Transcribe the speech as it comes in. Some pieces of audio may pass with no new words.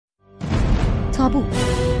تابو.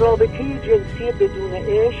 رابطه جنسی بدون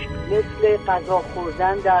عشق مثل غذا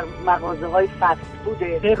خوردن در مغازه‌های فست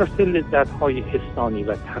فوده. راستی لذت‌های حسانی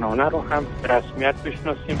و تنانه رو هم به رسمیت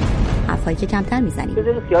بشناسیم. حرفایی که کمتر میزنیم.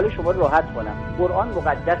 بذارید خیال شما راحت کنم. قرآن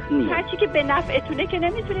مقدس نیست. هرچی که به نفعتونه که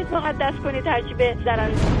نمیتونید مقدس کنید، هرچی به ضرر.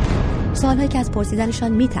 سوالایی که از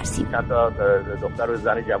پرسیدنشان میترسیم. چند تا دختر و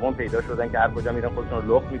زن جوان پیدا شدن که هر کجا میرن خودشون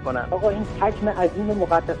رو لخت میکنن. آقا این حجم عظیم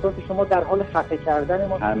مقدسات شما در حال خفه کردن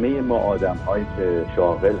ما. همه ما آدم‌هایی که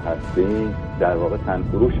شاغل هستیم در واقع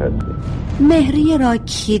تنفروش هستیم. مهریه را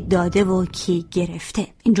کی داده و کی گرفته؟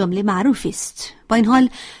 این جمله معروفی است. با این حال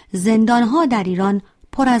زندان‌ها در ایران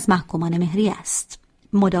پر از محکومان مهریه است.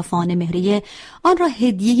 مدافعان مهریه آن را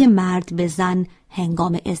هدیه مرد به زن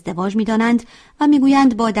هنگام ازدواج می‌دانند و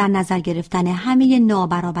می‌گویند با در نظر گرفتن همه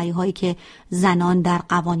نابرابری‌هایی که زنان در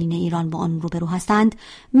قوانین ایران با آن روبرو هستند،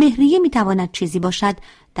 مهریه می‌تواند چیزی باشد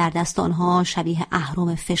در دست آنها شبیه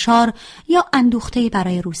اهرم فشار یا اندوخته‌ای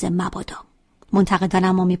برای روز مبادا. منتقدان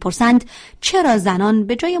اما می‌پرسند چرا زنان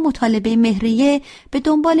به جای مطالبه مهریه به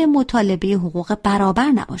دنبال مطالبه حقوق برابر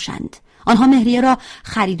نباشند؟ آنها مهریه را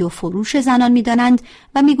خرید و فروش زنان می‌دانند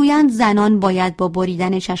و می‌گویند زنان باید با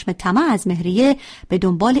بریدن چشم طمع از مهریه به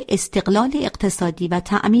دنبال استقلال اقتصادی و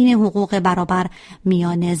تأمین حقوق برابر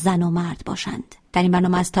میان زن و مرد باشند. در این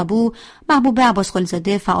برنامه از تابو، محبوبه عباسقلی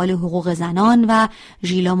زاده فعال حقوق زنان و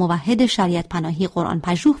ژیلا موحد شریعت پناهی قرآن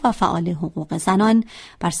پژوه و فعال حقوق زنان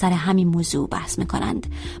بر سر همین موضوع بحث می‌کنند.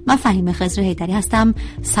 من فهیم خضر حیدری هستم.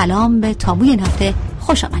 سلام به تابوی این هفته،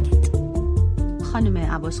 خوش آمدید. خانم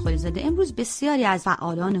عباسقلی زاده، امروز بسیاری از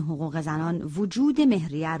فعالان حقوق زنان وجود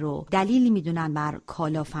مهریه رو دلیلی میدونن بر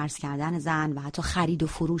کالا فرض کردن زن و حتی خرید و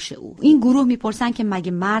فروش او. این گروه میپرسن که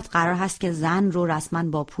مگه مرد قرار هست که زن رو رسما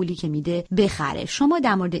با پولی که میده بخره؟ شما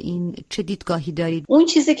در مورد این چه دیدگاهی دارید؟ اون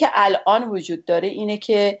چیزی که الان وجود داره اینه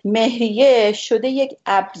که مهریه شده یک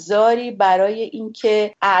ابزاری برای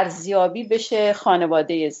اینکه ارزیابی بشه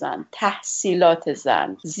خانواده زن، تحصیلات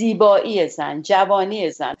زن، زیبایی زن، جوانی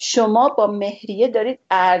زن. شما با مهریه دارید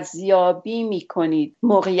ارزیابی میکنید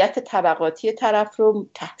موقعیت طبقاتی طرف رو،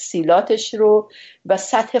 تحصیلاتش رو و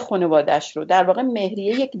سطح خانواده‌اش رو. در واقع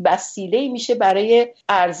مهریه یک وسیله میشه برای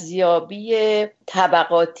ارزیابی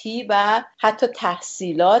طبقاتی و حتی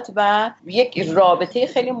تحصیلات و یک رابطه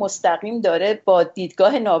خیلی مستقیم داره با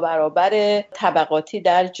دیدگاه نابرابر طبقاتی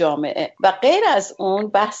در جامعه. و غیر از اون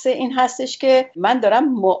بحث این هستش که من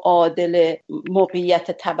دارم معادل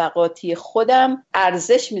موقعیت طبقاتی خودم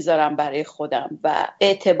ارزش میذارم برای خودم و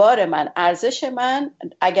اعتبار من، ارزش من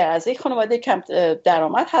اگر از یک خانواده کم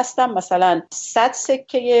درآمد هستم مثلا 100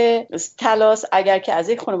 سکه طلاست، اگر که از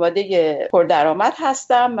یک خانواده پردرآمد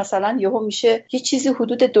هستم مثلا یهو میشه یه چیزی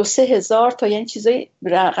حدود 2-3 هزار تا، یعنی چیزای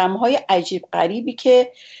رقم‌های عجیب غریبی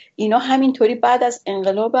که اینا همینطوری بعد از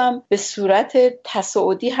انقلابم به صورت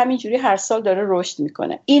تصاعدی همینجوری هر سال داره رشد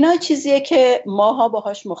میکنه. اینا چیزیه که ماها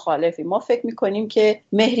باهاش مخالفیم. ما فکر میکنیم که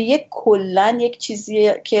مهریه کلن یک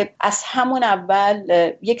چیزیه که از همون اول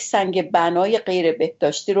یک سنگ بنای غیر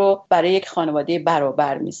بهداشتی رو برای یک خانواده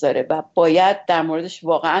برابر میذاره و باید در موردش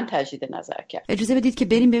واقعا تجدید نظر کرد. اجازه بدید که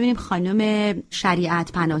بریم ببینیم خانم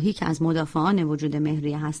شریعت پناهی که از مدافعان وجود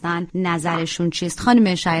مهریه هستن نظرشون چیست.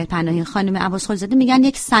 خانم شریعت پناهی، خانم عباسقلی زاده میگن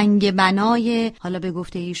یک سنگ بنای، حالا به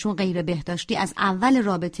گفته ایشون غیر بهداشتی، از اول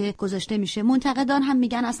رابطه گذاشته میشه. منتقدان هم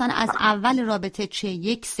میگن اصلا از اول رابطه چه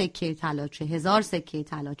 1 سکه طلا، چه 1000 سکه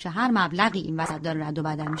طلا، چه هر مبلغی این وسط داره رد و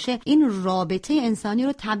بدل میشه، این رابطه انسانی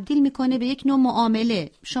رو تبدیل میکنه به یک نوع معامله.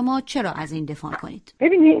 شما چرا از این دفاع کنید؟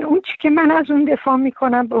 ببینید اون چی که من از اون دفاع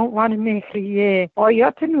میکنم به عنوان مهریه،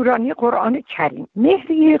 آیات نورانی قرآن کریم.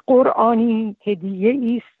 مهریه قرآنی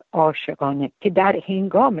هدیه است عاشقانه که در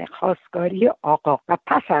هنگام خواستگاری آقا و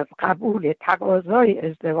پس از قبول تقاضای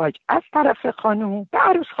ازدواج از طرف خانم به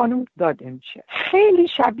عروس خانم داده میشه. خیلی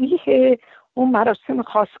شبیه اون مراسم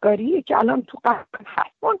خواستگاری که الان تو قرآن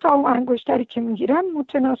هست. اون تا اون انگشتری که میگیرن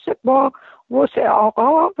متناسب با وسع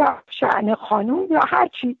آقا و شأن خانم یا هر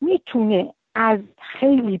چی میتونه از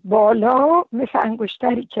خیلی بالا مثل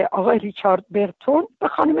انگشتری که آقای ریچارد برتون به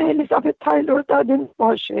خانم الیزابت تایلور داده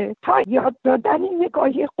باشه تا یاد دادن نگاه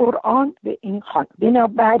قرآن به این خانم.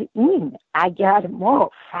 بنابراین اگر ما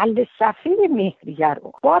فلسفه مهریه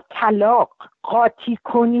رو با طلاق قاطی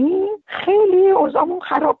کنیم خیلی اوضاعمون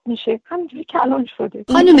خراب میشه، همینجوری که الان شده.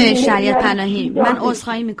 خانم شریعت پناهی، من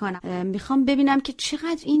عذرخواهی میکنم، میخوام ببینم که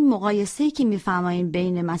چقدر این مقایسه‌ای که میفرمایید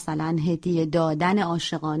بین مثلا هدیه دادن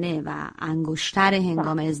عاشقانه و انگشتر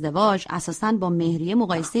هنگام ازدواج اساساً با مهریه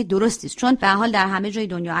مقایسه درستی است، چون به هر حال در همه جای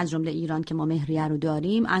دنیا از جمله ایران که ما مهریه رو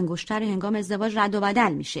داریم انگشتر هنگام ازدواج رد و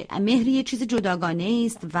بدل میشه. مهریه چیز جداگانه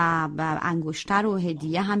است و انگشتر و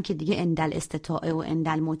هدیه هم که دیگه اندل استطاعه و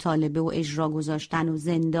اندل مطالبه و اجرا گذاشتن و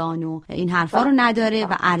زندان و این حرفا رو نداره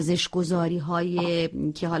و ارزش گذاری های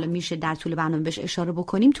که حالا میشه در طول برنامه بهش اشاره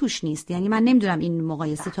بکنیم توش نیست. یعنی من نمیدونم این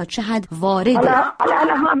مقایسه تا چه حد وارده.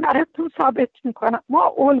 حالا من براتون ثابت میکنم.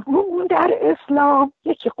 ما الگومون در اسلام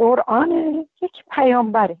یکی قرآنه، یکی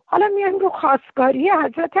پیامبره. حالا میایم رو خواستگاری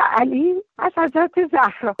حضرت علی از حضرت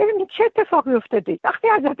زهرا. ببینید چه اتفاقی افتاده. وقتی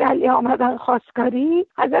حضرت علی آمدن خواستگاری،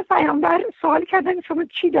 حضرت پیامبر سوال کردن شما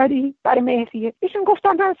چی داری برای مهریه؟ ایشون گفتن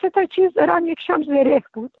من 3 چیز دارم، یکیشم زره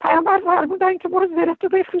بود. پیامبر فرمودن که برو زره تو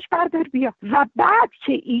بفروش بردار بیا. و بعد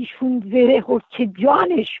که ایشون زره و که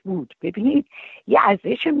جانش بود، ببینید یه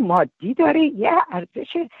ارزش مادی داره، یه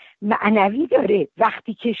ارزش معنوی داره.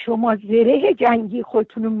 وقتی که شما زره جنگی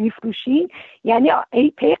خودتون رو میفروشین، یعنی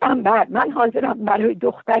ای پیغمبر من حاضرم برای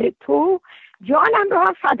دختر تو جانم رو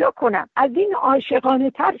هم فدا کنم. از این عاشقانه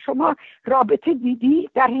تر شما رابطه دیدی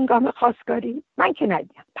در هنگام خواستگاری؟ من که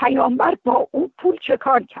ندیدم. پیامبر با اون پول چه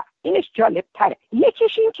کار کرد؟ اینش جالب تره.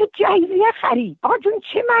 یکیش این که جهیزیه خرید. آقا جون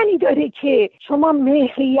چه معنی داره که شما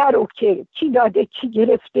مهریه رو که کی داده کی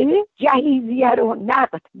گرفته، جهیزیه رو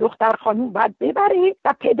نقد دختر خانوم باید ببره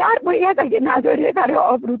و پدر باید اگه نداره برای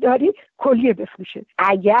آبروداری کلیه بفروشه.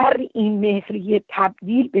 اگر این مهریه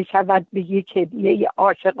تبدیل بشود به یک هدیه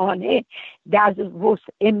عاشقانه در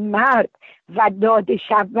وسع مرد و داده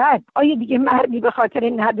شود، آیا دیگه مردی به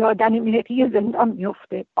خاطر ندادن مهریه زندان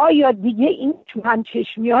میفته؟ آیا دیگه این چوهن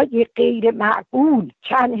چشمیای غیر معقول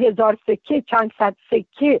چند هزار سکه چند صد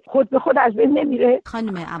سکه خود به خود از بین نمیره؟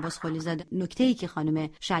 خانم عباسقلی زاده، نکته‌ای که خانم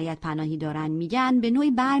شریعت پناهی دارن میگن به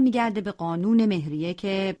نوعی برمیگرده به قانون مهریه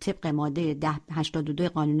که طبق ماده 1082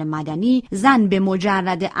 قانون مدنی زن به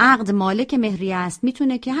مجرد عقد مالک مهریه است،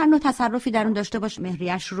 میتونه که هر نوع تصرفی در اون داشته باشه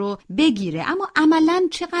مهریه‌اش رو بگیره. اما عملاً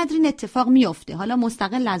چقدر این اتفاق میفته؟ حالا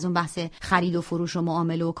مستقل از اون بحث خرید و فروش و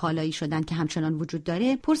معامله و کالایی شدن که همچنان وجود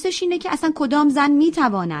داره، پرسش اینه که اصلا کدام زن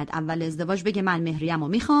میتواند اول ازدواج بگه من مهریه‌مو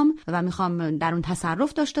میخوام و میخوام در اون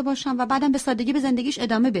تصرف داشته باشم و بعدم به سادگی به زندگیش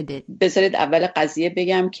ادامه بده؟ بذارید اول قضیه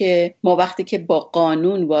بگم که ما وقتی که با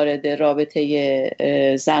قانون وارد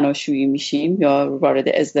رابطه زناشویی میشیم یا وارد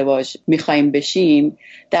ازدواج میخوایم بشیم،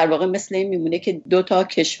 در واقع مثل این میمونه که 2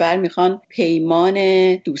 کشور میخوان پیمان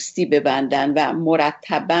دوستی ببندن و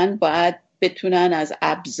مرتباً باید بتونن از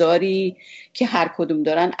ابزاری که هر کدوم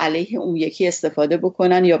دارن علیه اون یکی استفاده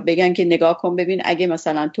بکنن یا بگن که نگاه کن ببین اگه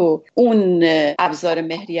مثلا تو اون ابزار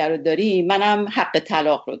مهریه رو داری منم حق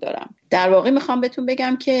طلاق رو دارم. در واقع میخوام بهتون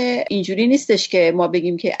بگم که اینجوری نیستش که ما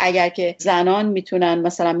بگیم که اگر که زنان میتونن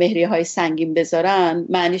مثلا مهریه های سنگین بذارن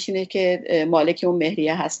معنیش اینه که مالک اون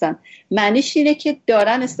مهریه هستن. معنیش اینه که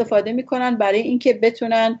دارن استفاده میکنن برای اینکه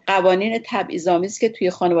بتونن قوانین تبعیض‌آمیز که توی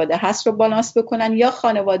خانواده هست رو بالانس بکنن، یا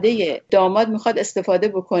خانواده داماد میخواد استفاده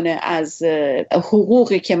بکنه از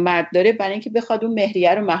حقوقی که مرد داره برای اینکه بخواد اون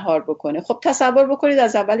مهریه رو مهار بکنه. خب تصور بکنید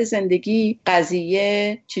از اول زندگی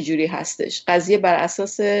قضیه چجوری هستش. قضیه بر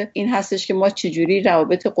اساس این هستش که ما چجوری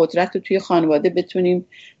روابط قدرت رو توی خانواده بتونیم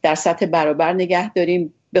در سطح برابر نگه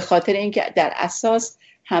داریم، به خاطر اینکه در اساس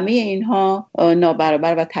همه اینها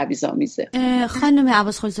نابرابر و تبعیض‌آمیزه. خانم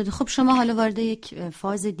عباسقلی زاده، خب شما حالا وارد یک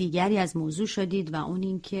فاز دیگری از موضوع شدید و اون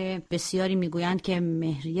این که بسیاری میگویند که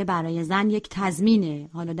مهریه برای زن یک تضمینه،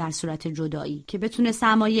 حالا در صورت جدایی، که بتونه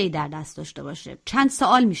سرمایه‌ای در دست داشته باشه. چند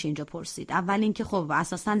سوال میشه اینجا پرسید. اول اینکه خب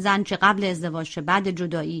اساساً زن چه قبل ازدواج چه بعد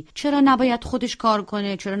جدایی چرا نباید خودش کار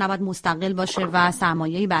کنه، چرا نباید مستقل باشه و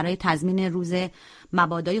سرمایه‌ای برای تضمین روز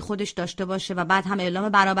مبادای خودش داشته باشه و بعد هم اعلام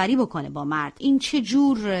برابری بکنه با مرد؟ این چه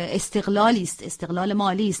جور استقلالی است، استقلال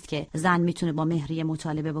مالی است که زن میتونه با مهریه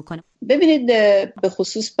مطالبه بکنه؟ ببینید به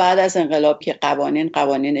خصوص بعد از انقلاب که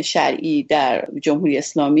قوانین شرعی در جمهوری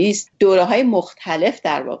اسلامی است، دوره‌های مختلف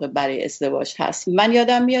در واقع برای ازدواج هست. من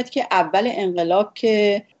یادم میاد که اول انقلاب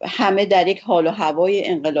که همه در یک حال و هوای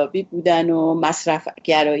انقلابی بودن و مصرف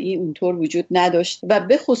گرایی اونطور وجود نداشت و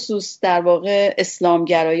به خصوص در واقع اسلام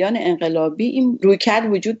گرایان انقلابی این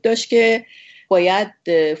رویکرد وجود داشت که باید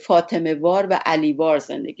فاطمه وار و علی وار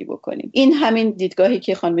زندگی بکنیم. این همین دیدگاهی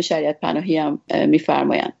که خانم شریعت پناهی هم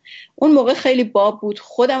میفرمایند. اون موقع خیلی باب بود.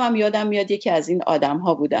 خودم هم یادم میاد یکی از این آدم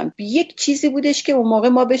ها بودم. یک چیزی بودش که اون موقع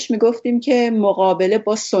ما بهش میگفتیم که مقابله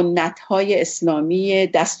با سنت های اسلامی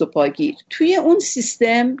دست و پاگیر. توی اون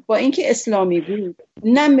سیستم با اینکه اسلامی بود،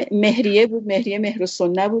 نه مهریه بود، مهریه مهر و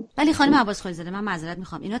سنت بود. ولی خانم عباسقلی زاده من معذرت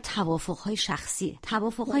میخوام، اینا توافق‌های شخصیه.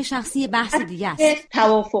 توافق‌های شخصی بحث دیگه است.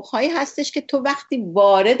 توافق‌هایی هستش که تو وقتی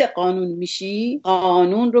وارد قانون میشی،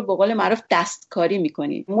 قانون رو به قول معروف دستکاری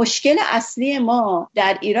میکنی. مشکل اصلی ما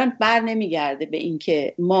در ایران بر نمیگرده به این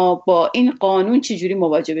که ما با این قانون چجوری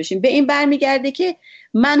مواجه بشیم، به این برمیگرده که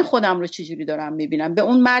من خودم رو چجوری دارم میبینم، به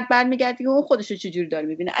اون مرد برمیگرده که اون خودش رو چجوری داره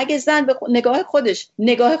میبینه. اگه زن به نگاه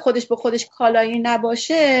خودش به خودش کالایی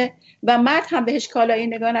نباشه و مرد هم بهش کالایی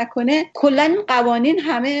نگاه نکنه، کلا این قوانین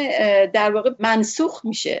همه در واقع منسوخ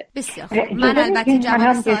میشه. بسیار خوب. من البته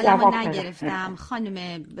جواب سوالمو نگرفتم خانم.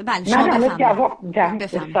 بله شما من جواب میدم به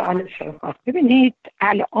سوال شما. ببینید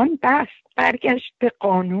الان بحث برگشت به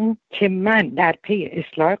قانون که من در پی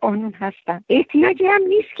اصلاح قانون هستم. احتیاجی هم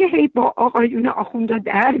نیست که هی با آقایون آخوندا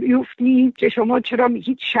در بیفتیم که شما چرا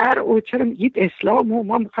میگید شرع و چرا میگید اسلام و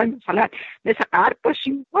ما میخوایم مثلا مثل غرب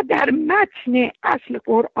باشیم. ما در متن اصل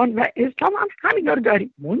قرآن و اسلام هم همینا رو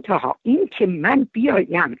داریم. منتها این که من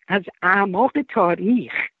بیایم از اعماق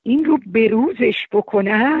تاریخ این رو بروزش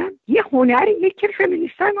بکنم یه هنریه که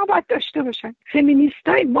فمینیستای ما باید داشته باشن.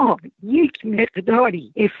 فمینیستای ما یک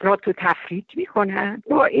مقداری افراط و تفریط میکنن،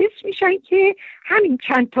 باعث میشن که همین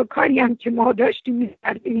چند تا کاری هم که ما داشتیم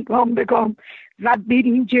می‌کردیم گام به گام و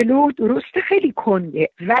بریم جلو. درسته خیلی کنده،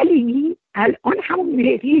 ولی الان همون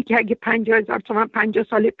مهریه که اگه 50,000 تومان 50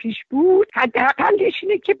 سال پیش بود، حداقلش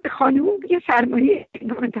اینه که به خانوم یه سرمایه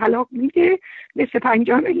طلاق میده مثل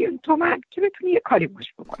 50 میلیون تومان که بتونی یه کاری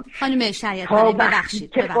باش بکنه. خانم شریعت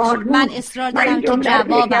ببخشید من اصرار دارم که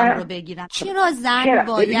جوابم رو بگیرم. چرا زن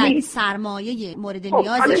باید سرمایه مورد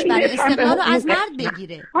نیازش برای استقلال رو از مرد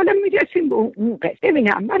بگیره؟ حالا میرسیم به اون قصه.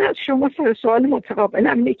 ببینم من از شما سوال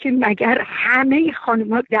متقابلم اینه که مگر همه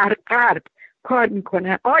خانم‌ها در غرب کار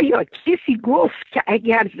میکنن؟ آیا کسی گفت که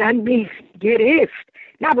اگر زن مهر گرفت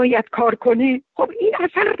نباید کار کنه؟ خب این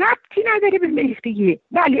اصلا ربطی نداره به مهریه.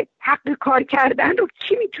 بله حق کار کردن رو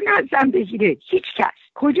کی میتونه از زن بگیره؟ هیچ کس.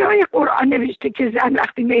 کجای قرآن نوشته که زن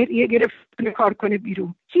وقتی مهریه گرفت کار کنه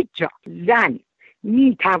بیرون؟ هیچ جا. زن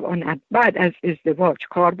میتواند بعد از ازدواج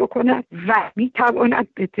کار بکند و میتواند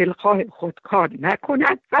به دلخواه خود کار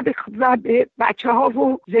نکند و به بچه ها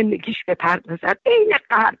و زندگیش بپردازد. این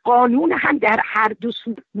قانون هم در هر دو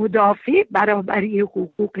سو مدافع برابری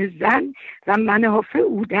حقوق زن و منافع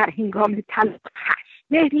او در هنگام طلاق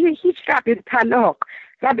هست. مهریه هیچ ربط به طلاق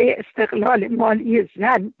و به استقلال مالی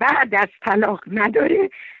زن بعد از طلاق نداره،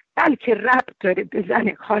 بلکه ربط داره به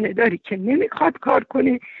زن خانه‌داری که نمیخواد کار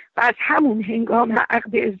کنه و از همون هنگام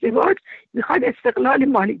عقد ازدواج میخواد استقلال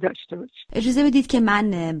مالی داشته باشه. اجازه بدید که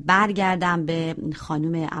من برگردم به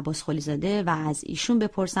خانم عباسقلی زاده و از ایشون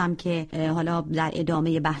بپرسم که حالا در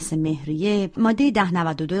ادامه بحث مهریه ماده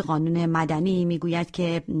 1092 قانون مدنی میگوید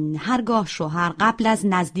که هرگاه شوهر قبل از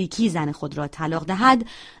نزدیکی زن خود را طلاق دهد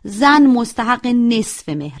زن مستحق نصف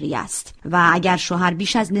مهریه است و اگر شوهر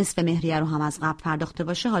بیش از نصف مهریه رو هم از قبل پرداخته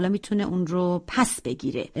باشه حالا میتونه اون رو پس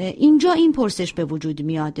بگیره. اینجا این پرسش به وجود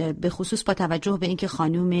میاد، به خصوص با توجه به اینکه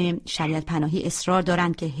خانم شریعت پناهی اصرار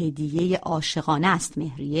دارند که هدیه عاشقانه است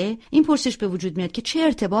مهریه. این پرسش به وجود میاد که چه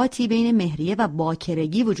ارتباطی بین مهریه و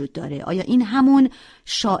باکرگی وجود داره؟ آیا این همون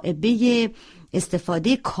شائبه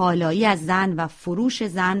استفاده کالایی از زن و فروش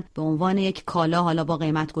زن به عنوان یک کالا حالا با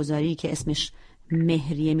قیمت گذاری که اسمش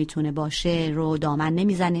مهریه میتونه باشه رو دامن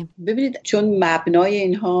نمیزنه؟ ببینید چون مبنای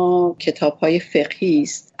اینها کتاب‌های فقهی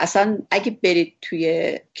است، اصلا اگه برید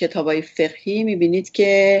توی کتاب‌های فقهی میبینید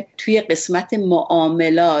که توی قسمت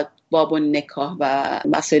معاملات باب نکاح و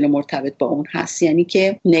مسائل مرتبط با اون هست. یعنی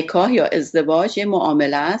که نکاح یا ازدواج یه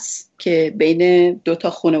معامله است که بین دو تا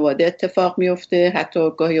خانواده اتفاق میفته، حتی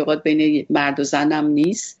گاهی اوقات بین مرد و زن هم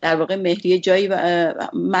نیست. در واقع مهریه جایی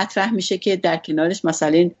مطرح میشه که در کنارش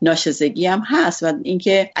مثلا ناشزگی هم هست و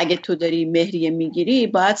اینکه اگه تو داری مهریه میگیری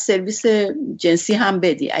باید سرویس جنسی هم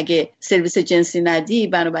بدی، اگه سرویس جنسی ندی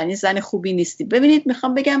بنابراین زن خوبی نیستی. ببینید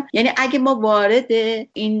میخوام بگم یعنی اگه ما وارد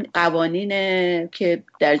این قوانین که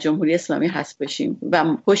در جمهوری اسلامی هست بشیم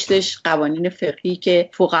و پشتش قوانین فقهی که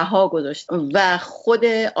فقها گذاشتن و خود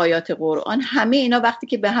آیات قرآن، همه اینا وقتی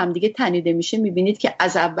که به همدیگه تنیده میشه میبینید که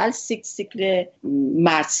از اول سیکل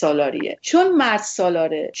مرد سالاریه. چون مرد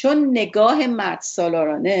سالاره، چون نگاه مرد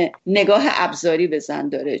سالارانه نگاه ابزاری به زن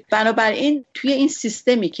داره، بنابراین توی این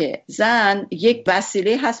سیستمی که زن یک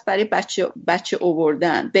وسیله هست برای بچه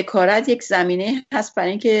آوردن، بکارت یک زمینه هست برای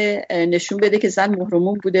اینکه نشون بده که زن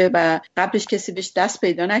محروم بوده و قبلش کسی بهش دست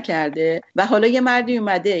پیدا نکرده و حالا یه مردی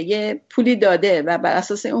اومده یه پولی داده و بر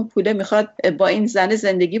اساس اون پوله میخواد با این زن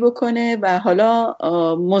زندگی بکنه و حالا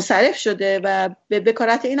منصرف شده و به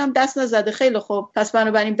بکارت اینم دست نزده. خیلی خوب، پس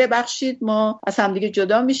بنابراین ببخشید ما از هم دیگه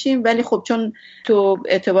جدا میشیم، ولی خب چون تو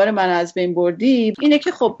اعتبار من از بین بردی، اینه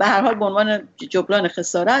که خب به هر حال به عنوان جبران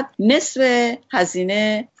خسارت نصف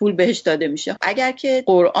هزینه پول بهش داده میشه. اگر که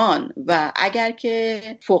قرآن و اگر که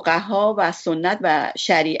فقها و سنت و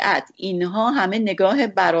شریعت اینها همه نگاه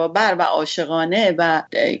برابر و عاشقانه و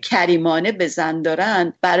کریمانه به زن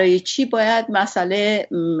دارن، برای چی باید مسئله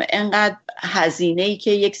انقدر هزینه‌ای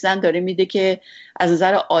که یک زن داره میده که از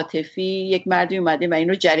نظر عاطفی یک مردی اومده و این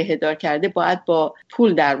رو جریحه دار کرده، باید با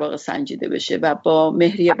پول در واقع سنجیده بشه و با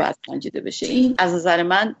مهریه باید سنجیده بشه. این از نظر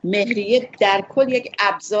من مهریه در کل یک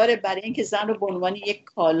ابزار برای اینکه زن رو به عنوان یک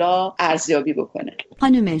کالا ارزیابی بکنه.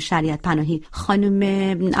 خانم شریعت پناهی، خانم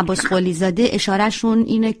عباسقلی زاده اشارهشون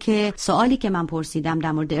اینه که سوالی که من پرسیدم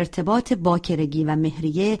در مورد ارتباط باکرگی و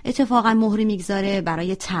مهریه اتفاقا مهری میگذاره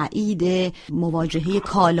برای تایید مواجهه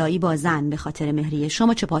کالایی با زن به خاطر مهریه.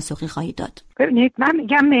 شما چه پاسخی خواهید داد؟ ببینید، من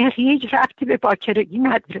میگم مهریه هیچ ربطی به باکرگی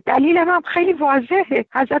نداره. دلیلم هم خیلی واضحه.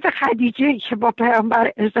 حضرت خدیجه که با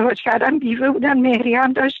پیامبر ازدواج کردن بیوه بودن، مهریه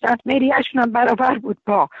هم داشتن. مهریه‌شون هم برابر بود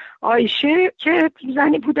با عایشه که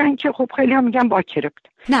زنی بودن که خب خیلی هم میگن باکره بود.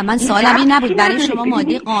 نه، من سوالم این نبود. برای شما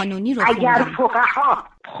ماده قانونی رو اگر فقها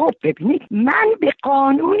خب ببینید، من به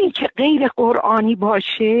قانونی که غیر قرآنی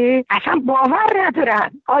باشه اصلا باور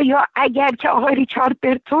ندارم. آیا اگر که آقای ریچارد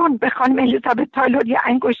برتون به خانم الیزابت تایلور یا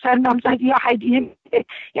انگشتر نامزدی یا هدیه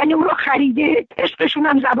یعنی اون رو خریده، عشقشون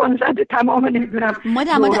هم زبان زده تمام، نمیدونم. ما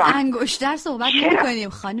در مورد انگشتر صحبت نمی‌کنیم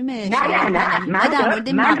خانم شریعت. ما در مورد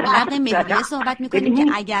مبلغ مهریه صحبت می‌کنیم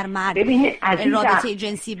که اگر مرد رابطه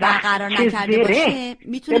جنسی برقرار نکرده باشه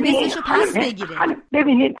میتونه نصفشو پس بگیره.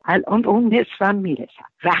 ببینید الان به اون نصفم میرسم.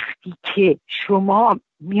 وقتی که شما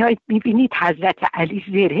میایید میبینید حضرت علی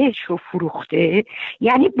زرهشو فروخته،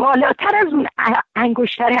 یعنی بالاتر از اون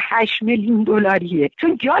انگشتر 8 میلیون دلاریه،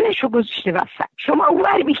 چون جانشو گذاشته وسط. شما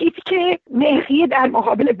اونور میگید که مهریه در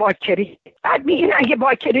مقابل باکری، بعد میگین اگه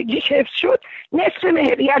باکرگی حفظ شد نصف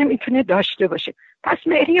مهریه رو میتونه داشته باشه. پس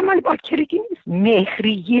مهریه مال باکرگی نیست.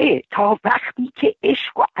 مهریه تا وقتی که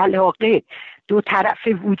عشق و علاقه دو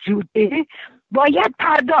طرفه وجوده باید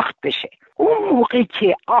پرداخت بشه. اون موقع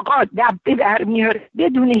که آقا دبه در میاره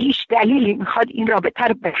بدون هیچ دلیلی میخواد این رابطه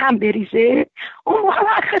رو به هم بریزه، اون موقع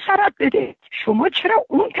باید خسارت بده. شما چرا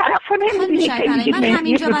اون طرف رو نمیدونید که میگه من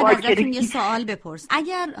همینجا به بعد ازتون یه سوال بپرس.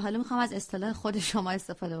 اگر حالا میخوام از اصطلاح خود شما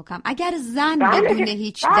استفاده بکنم، اگر زن بدون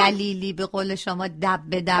هیچ دلیلی به قول شما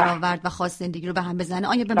دبه در آورد و خواست زندگی رو به هم بزنه،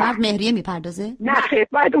 آیا به مرد مهریه میپردازه؟ نه خیر،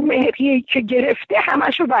 باید اون مهریه که گرفته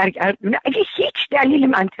همشو برگردونه اگه هیچ دلیل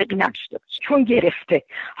منطقی نداشته باشه، چون گرفته.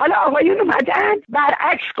 حالا آقایون اومدن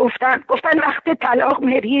برعکس گفتن وقت طلاق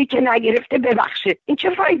مهریه که نگرفته ببخشه. این چه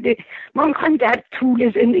فایده؟ ما میخوایم در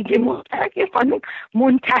طول زندگی مشترک خانم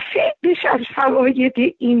منتفع بشه از فواید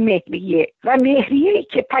این مهریه. و مهریه‌ای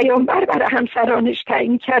که پیامبر برای همسرانش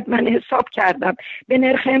تعیین کرد، من حساب کردم به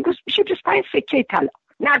نرخ امروز میشه 25 سکه طلا.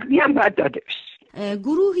 نقدی هم باید داده بشه.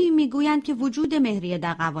 گروهی میگویند که وجود مهریه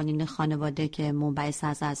در قوانین خانواده که منبعث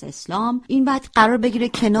از اسلام این وقت قرار بگیره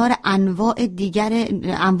کنار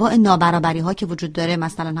انواع نابرابری ها که وجود داره،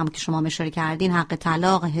 مثلا همون که شما اشاره کردین، حق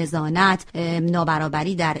طلاق، حضانت،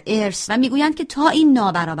 نابرابری در ارث، و میگویند که تا این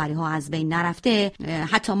نابرابری ها از بین نرفته،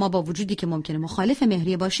 حتی ما با وجودی که ممکنه مخالف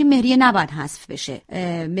مهریه باشیم، مهریه نباید حذف بشه.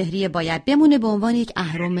 مهریه باید بمونه به عنوان یک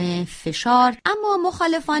اهرم فشار. اما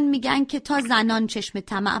مخالفان میگن که تا زنان چشم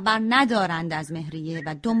طمع بر ندارند از مهریه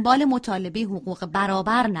و دنبال مطالبه حقوق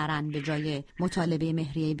برابر نرن به جای مطالبه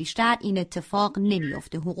مهریه بیشتر، این اتفاق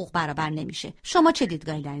نمیفته، حقوق برابر نمیشه. شما چه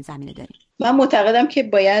دیدگاهی در این زمینه دارید؟ من معتقدم که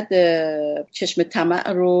باید چشم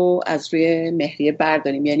طمع رو از روی مهریه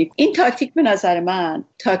برداریم. یعنی این تاکتیک به نظر من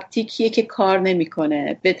تاکتیکیه که کار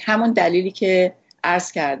نمیکنه، به همون دلیلی که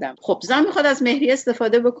عرض کردم. خب زن میخواد از مهریه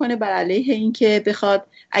استفاده بکنه بر علیه این که بخواد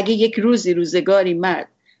اگه یک روزگاری مرد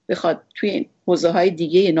بخواد توی این حوزه‌های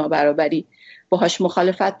دیگه نابرابری باهاش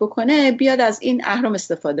مخالفت بکنه، بیاد از این اهرم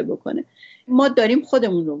استفاده بکنه. ما داریم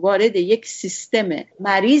خودمون رو وارد یک سیستم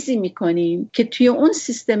مریضی میکنیم که توی اون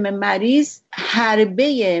سیستم مریض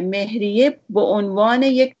حربه مهریه به عنوان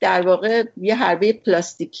یک در واقع یه حربه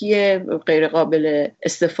پلاستیکی غیر قابل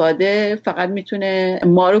استفاده فقط میتونه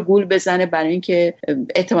ما رو گول بزنه برای اینکه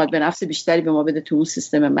اعتماد به نفس بیشتری به ما بده تو اون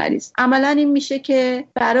سیستم مریض. عملا این میشه که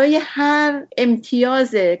برای هر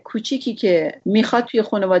امتیاز کوچیکی که میخواد توی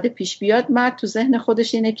خانواده پیش بیاد، مرد تو ذهن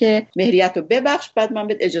خودش اینه که مهریت رو ببخش بعد من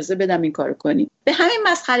بهت اجازه بدم این کارو کنی. به همین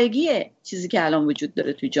مسخرگیه چیزی که الان وجود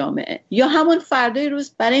داره توی جامعه. یا همون فردای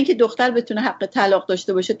روز برای اینکه دختر بتونه حق طلاق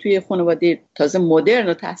داشته باشه توی خانواده تازه مدرن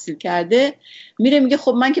رو تحصیل کرده، میره میگه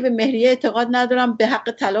خب من که به مهریه اعتقاد ندارم، به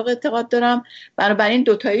حق طلاق اعتقاد دارم. بنابراین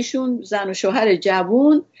دوتاییشون زن و شوهر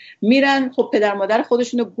جوون میرن، خب پدر مادر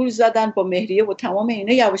خودشون رو گول زدن با مهریه و تمام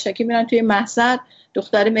اینا، یواشکی میرن توی محضر،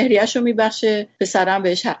 دختر مهریه‌شو میبخشه، پسرم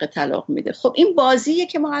بهش حق طلاق میده. خب این بازیه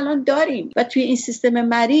که ما الان داریم و توی این سیستم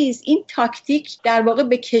مریض این تاکتیک در واقع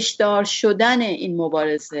به کشدار شدن این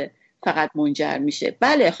مبارزه فقط منجر میشه.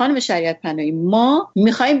 بله خانم شریعت پناهی، ما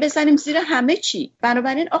میخوایم بزنیم زیر همه چی.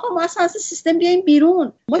 بنابراین آقا ما اصلا از سیستم بیایم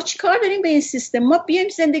بیرون. ما چیکار داریم به این سیستم؟ ما بیایم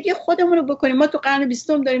زندگی خودمون رو بکنیم. ما تو قرن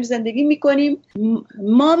 20 داریم زندگی میکنیم.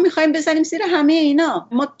 ما میخوایم بزنیم زیر همه اینا.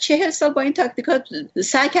 ما 40 سال با این تاکتیکات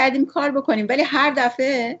سعی کردیم کار بکنیم، ولی هر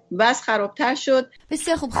دفعه وضع خرابتر شد.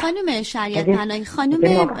 بسیار خوب خانم شریعت پناهی، خانم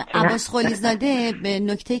عباسقلی زاده به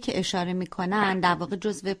نکته‌ای که اشاره میکنن در واقع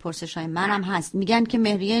جزو پرسش‌های منم هست. میگن که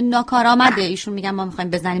مهریه ناکارآمده. ایشون میگن ما میخوایم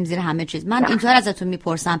بزنیم زیر همه چیز. من اینطور ازتون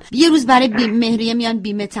میپرسم، یه روز برای مهریه میان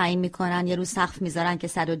بیمه تعیین میکنن، یه روز سقف میذارن که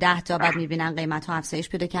 110 تا، بعد میبینن قیمت‌ها افزایش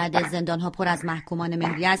پیدا کرده، زندان‌ها پر از محکومان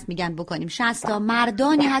مهریه است، میگن بکنیم 60 تا.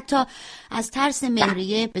 مردانی حتی از ترس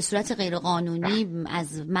مهریه به صورت غیرقانونی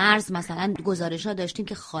از مرز مثلا گزارش‌ها داشتیم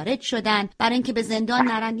که خارج شدن برای اینکه به زندان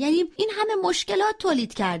نرن. یعنی این همه مشکلات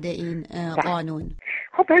تولید کرده این قانون.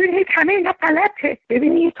 خب ببینید همه اینا غلطه.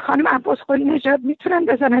 ببینید خانم عباسقلی نژاد میتونن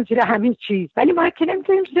بزنن زیر همین چیز، ولی ما که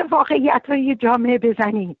نمیتونیم زیر واقعیت‌های جامعه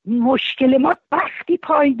بزنیم. مشکل ما وقتی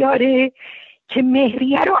پایداره که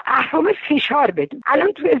مهریه رو اهرم فشار بدیم.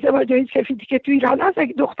 الان تو ازدواجای سفیدی که تو ایران هست،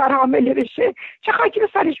 اگه دختر حامله بشه چه خاکی به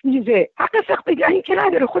سرش میریزه؟ حق سخت بگیرن که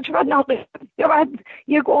نداره، خودش باید ناقص یا باید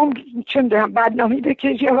یک عمر چه میدونم بدنامی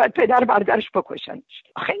بکشه یا باید پدر برادرش بکشنش.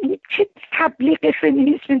 آخه این چه تبلیغ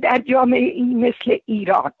فمینیسم در جامعه این مثل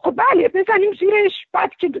ایران؟ خب بله بزنیم زیرش،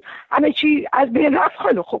 بعد که همه چی از بین رفت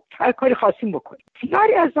خیلی خوب هر کاری خواستیم بکنیم.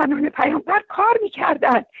 بسیاری از زنان پیامبر کار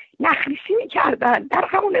میکردن، نخریسی میکردن در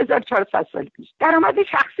همون 1400 سال پیش، درآمد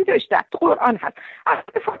شخصی داشتن. تو قرآن هست از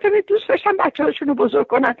فاطمه دوست داشتن بچه‌هاشون رو بزرگ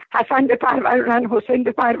کنن، حسن بپرورونن، حسین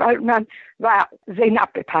بپرورونن و زینب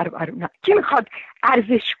بپرورونن. کی میخواد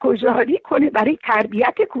ارزش گذاری کنه برای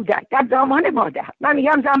تربیت کودک در دامان مادر؟ من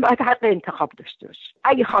میگم زن باید حق انتخاب داشته باشه.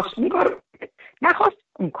 اگه خواست میگه، نخواست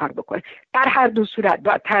اون کار بکنه. در هر دو صورت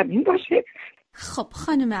باید تامین باشه. خب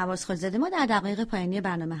خانم عباسقلی زاده، ما در دقایق پایانی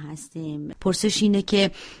برنامه هستیم. پرسش اینه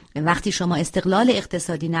که وقتی شما استقلال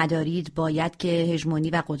اقتصادی ندارید، باید که هژمونی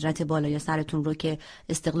و قدرت بالای سرتون رو که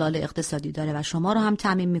استقلال اقتصادی داره و شما رو هم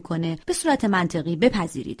تضمین میکنه به صورت منطقی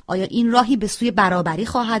بپذیرید. آیا این راهی به سوی برابری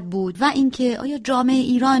خواهد بود و اینکه آیا جامعه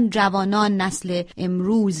ایران، جوانان نسل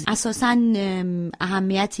امروز اساساً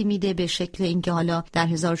اهمیتی میده به شکل اینکه حالا در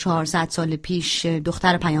 1400 سال پیش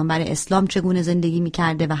دختر پیامبر اسلام چگونه زندگی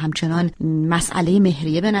میکرده و همچنان مسئله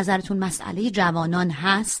مهریه به نظرتون مسئله جوانان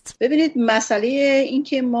هست؟ ببینید مسئله این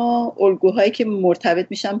که ما الگوهایی که مرتبط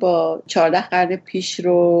میشن با 14 قرن پیش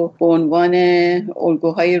رو به عنوان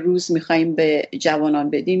الگوهای روز میخوایم به جوانان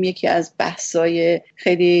بدیم، یکی از بحثای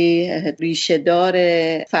خیلی ریشه‌دار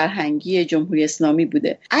فرهنگی جمهوری اسلامی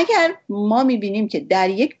بوده. اگر ما میبینیم که در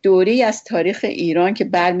یک دوره از تاریخ ایران که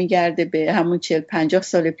برمیگرده به همون 40-50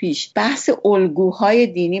 سال پیش بحث الگوهای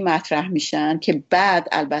دینی مطرح میشن که بعد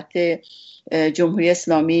البته جمهوری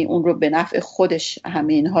اسلامی اون رو به نفع خودش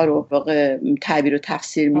همه اینها رو واقع تعبیر و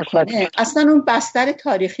تفسیر میکنه، اصلا اون بستر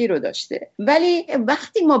تاریخی رو داشته. ولی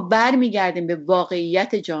وقتی ما برمیگردیم به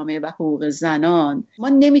واقعیت جامعه و حقوق زنان، ما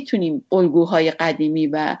نمیتونیم الگوهای قدیمی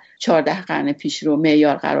و 14 قرن پیش رو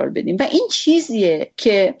معیار قرار بدیم و این چیزیه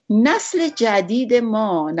که نسل جدید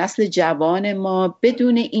ما، نسل جوان ما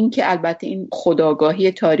بدون اینکه البته این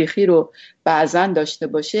خودآگاهی تاریخی رو بعضا داشته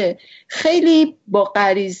باشه، خیلی با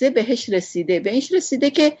غریزه بهش رسیده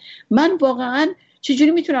که من واقعا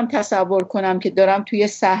چجوری میتونم تصور کنم که دارم توی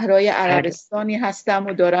صحرای عربستانی هستم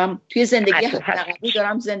و دارم توی زندگی حقیقی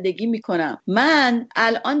دارم زندگی میکنم. من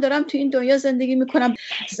الان دارم توی این دنیا زندگی میکنم.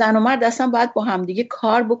 زن و مرد اصلا باید با همدیگه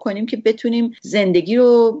کار بکنیم که بتونیم زندگی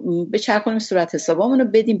رو بچرخونیم، صورت حسابمون رو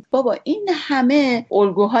بدیم. بابا این همه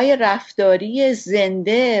الگوهای رفتاری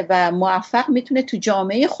زنده و موفق میتونه تو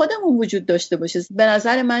جامعه خودمون وجود داشته باشه. به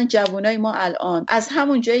نظر من جوانای ما الان از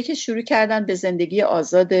همون جایی که شروع کردن به زندگی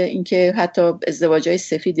آزاد، اینکه حتی ازدواجای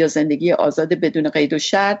سفید یا زندگی آزاد بدون قید و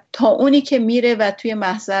شرط، تا اونی که میره و توی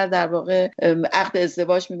محضر در واقع عقد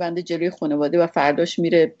ازدواج میبنده جلوی خانواده و فرداش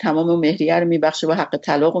میره تمام مهریه رو میبخشه و حق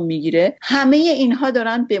طلاق رو میگیره، همه اینها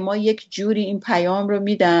دارن به ما یک جوری این پیام رو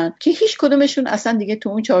میدن که هیچ کدومشون اصلا دیگه تو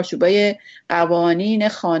اون چارچوبای قوانین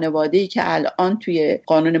خانواده‌ای که الان توی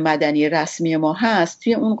قانون مدنی رسمی ما هست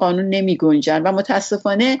توی اون قانون نمیگنجن و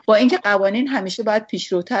متاسفانه با اینکه قوانین همیشه باید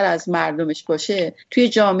پیشروتر از مردمش باشه، توی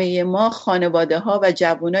جامعه ما خانواده ها و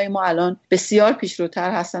جوانای ما الان بسیار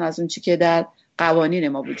پیشروتر هستن از اون چی که در قوانین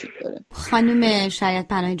ما وجود داره. خانم شریعت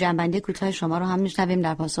پناهی، جنبندی کوتاه شما رو هم میشنویم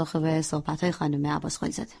در پاسخ به صحبت‌های خانم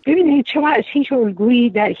عباسقلی زاده. ببینید شما از هیچ الگویی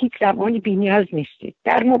در هیچ زمانی بی‌نیاز نیستید.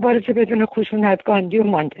 در مبارزه بدون خشونت گاندی و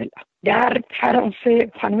ماندلا، در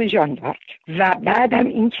فرانسه خانم ژان دارک و بعدم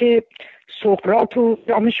اینکه سقراط و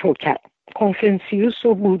جام شوکت کنفوسیوس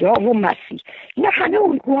و بودا و مسیح، اینا همه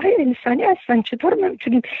الگوهای انسانی هستن. چطور ما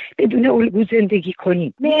میتونیم بدون الگو زندگی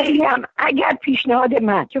کنیم؟ مهریه هم اگر پیشنهاد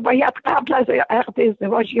من که باید قبل از عقد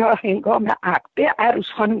ازدواج یا هنگام عقد به عروس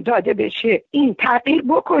خانم داده بشه این تغییر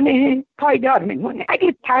بکنه، پایدار میمونه.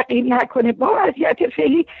 اگه تغییر نکنه با وضعیت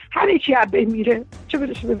فعلی همه چی از بین میره. چه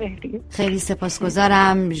برسه به مهریه. خیلی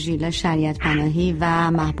سپاسگزارم ژیلا شریعت پناهی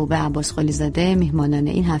و محبوبه عباسقلی زاده، میهمانان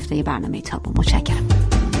این هفته برنامه تابو. متشکرم.